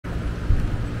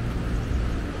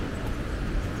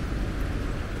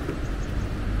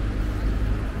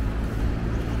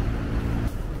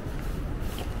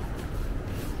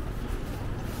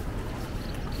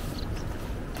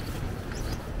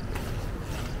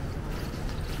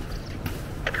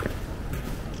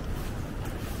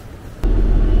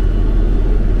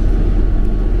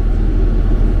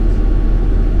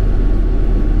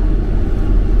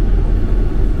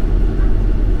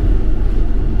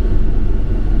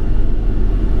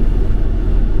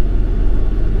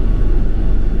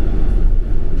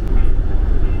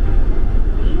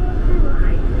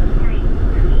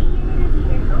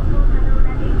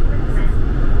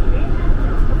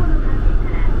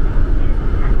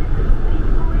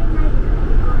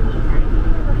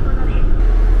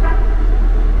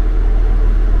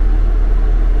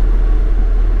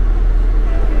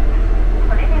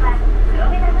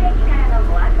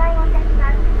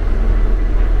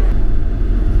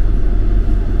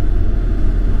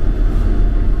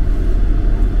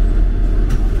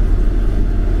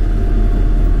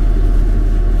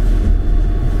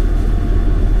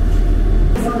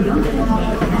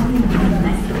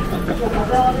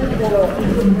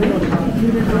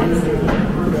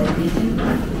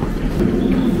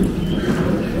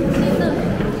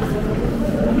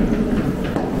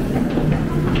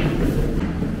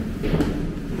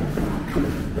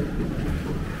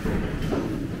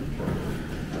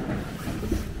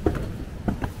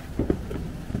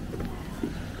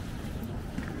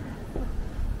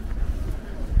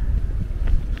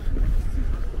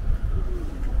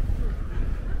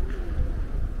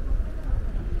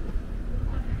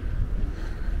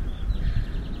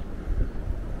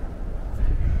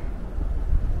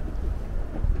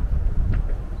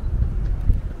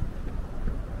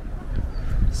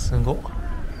すごっ。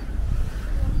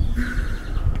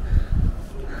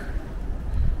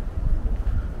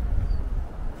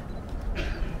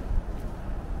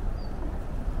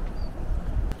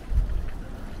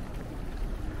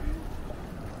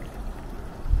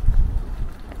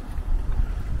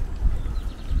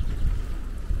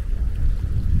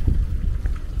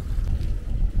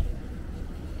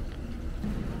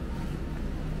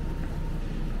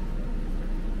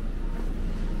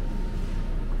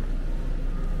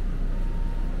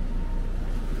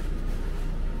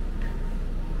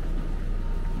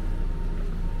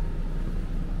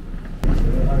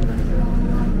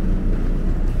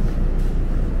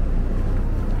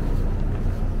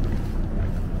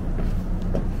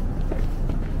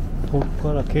ここ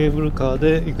からケーブルカー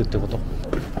で行くってこと？ケー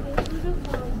ブル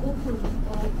カー5分か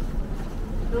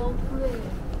ロープウェイ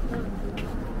なんで、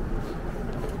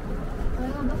あれ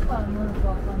がどこから乗るか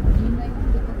わかんない。みんな行っ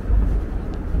てるか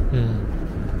うん。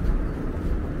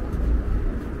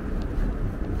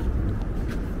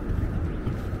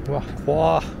うわ、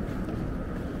怖ー。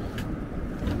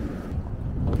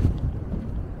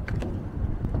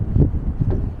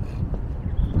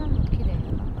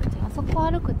あそこ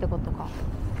歩くってことか。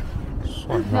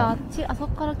そうやな。あそ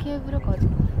こからケーブルカーじゃ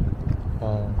ない。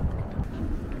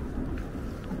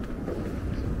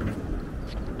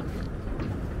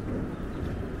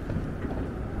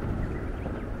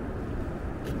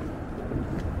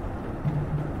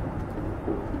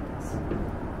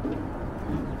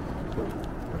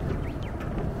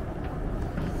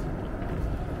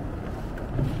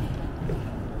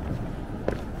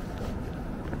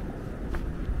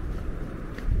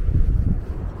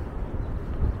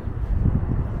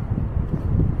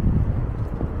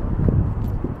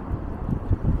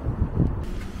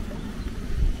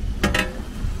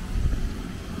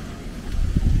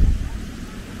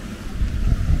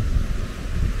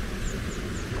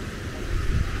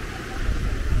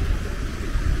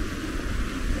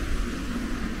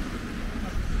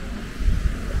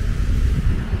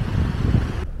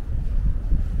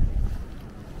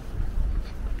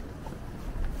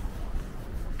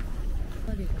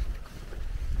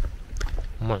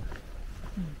うまい。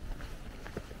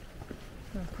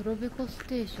黒部湖ス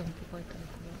テーションって書いてある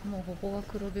けど、もうここが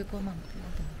黒部湖なんだな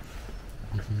と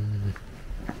思って。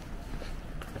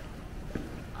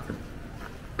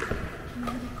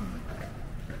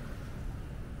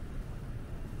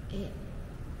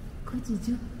9時10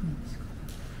分しか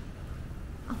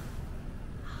ない。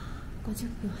50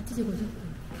分、8時50分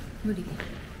無理。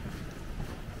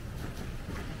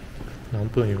何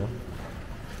分今？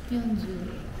 49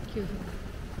分。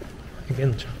いけん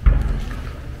のじゃん。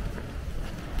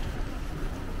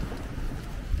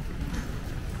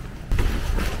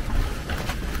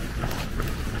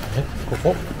こ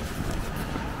こ？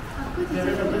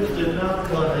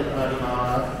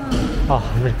あ、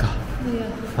無理か。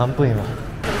何分今？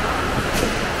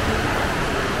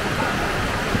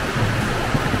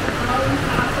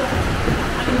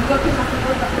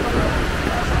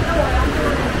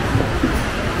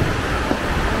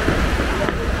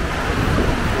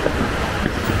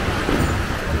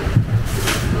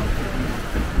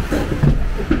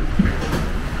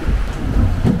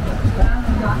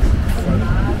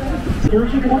ご乗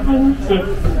車くださいまして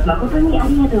誠にあ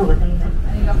りがとうございま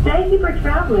す。Thank you for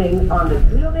traveling on the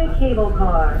Kurube Cable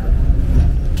Car。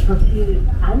途中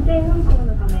安全運行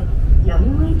のためや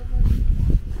むを得ず。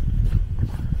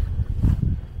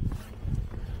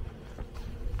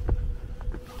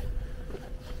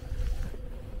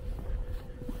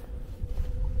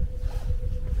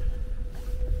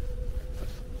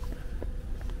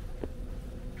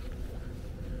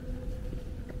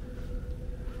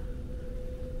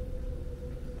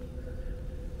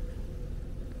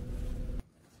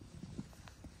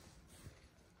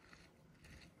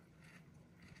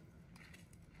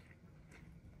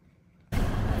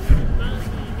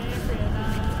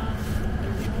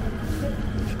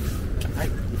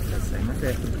意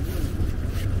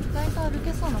外と歩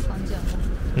けそうな感じやな。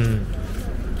うん。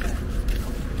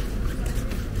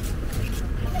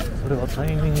れはタ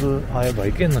イミング合えば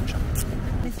いけんのちゃう。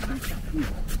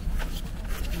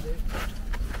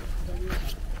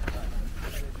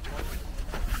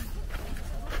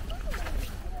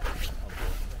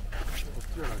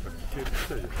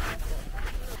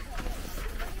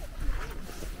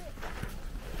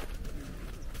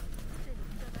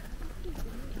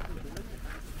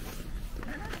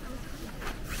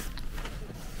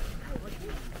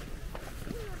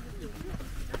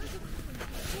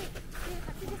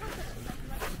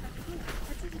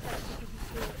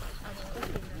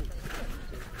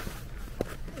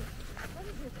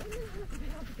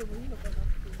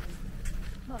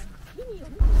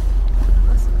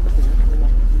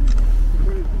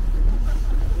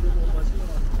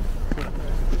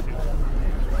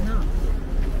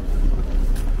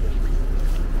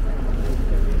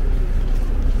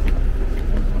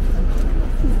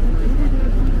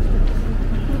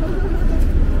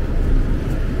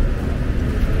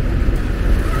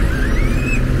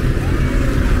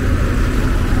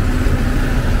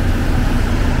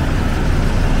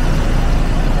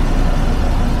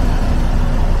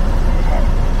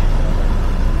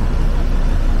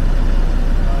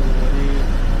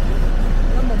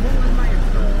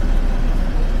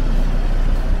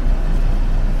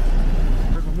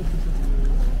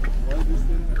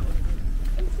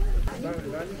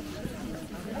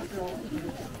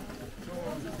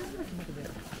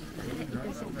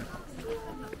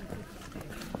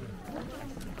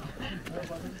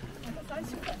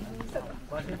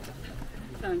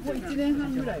もう1年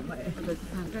半ぐらい前、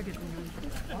3ヶ月前。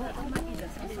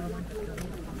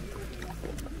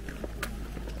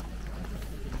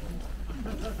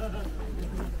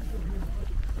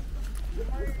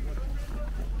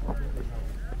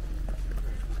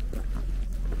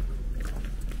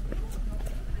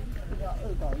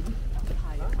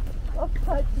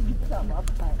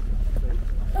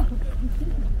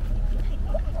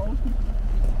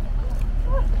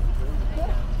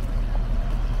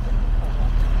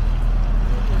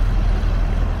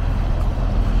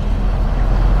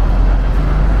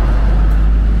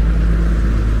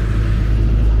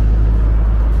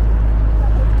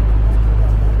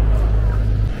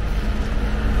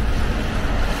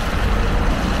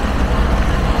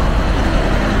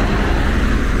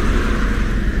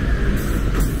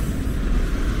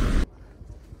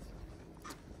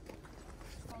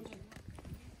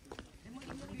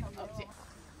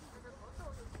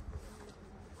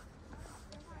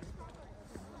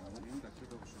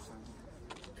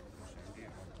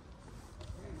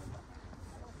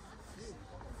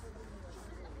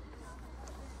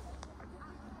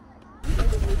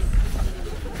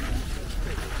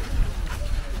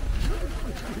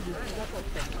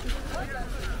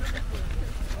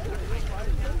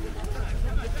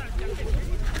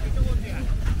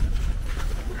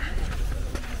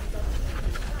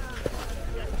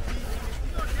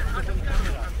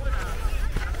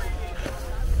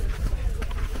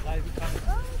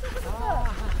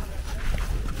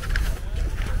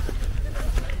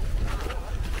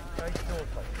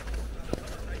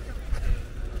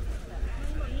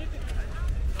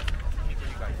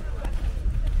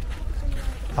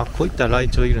あ、こういったライ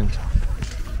チョウいるんじゃん。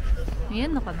見え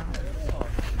んのかな。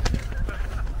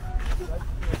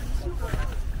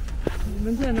你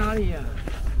们在哪里呀？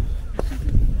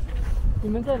你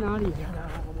们在哪里呀？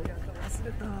忘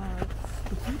れた。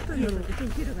本当に天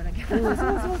気だから。そうそう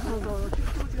そうそう。気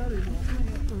持ち悪いの。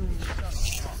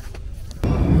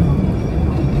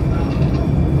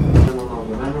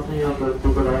ございませんようご注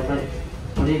意ください。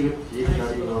堀口左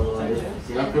側です。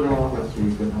滋賀黒をご注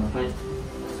意ください。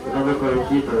浦部行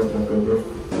き到着です。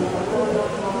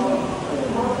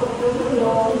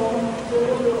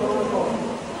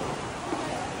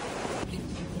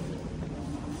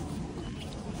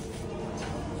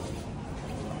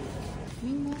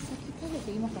みんな先食べ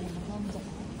て今から並んじゃう。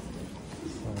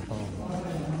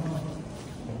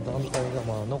団体が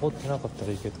まあ残ってなかった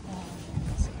らいいけど。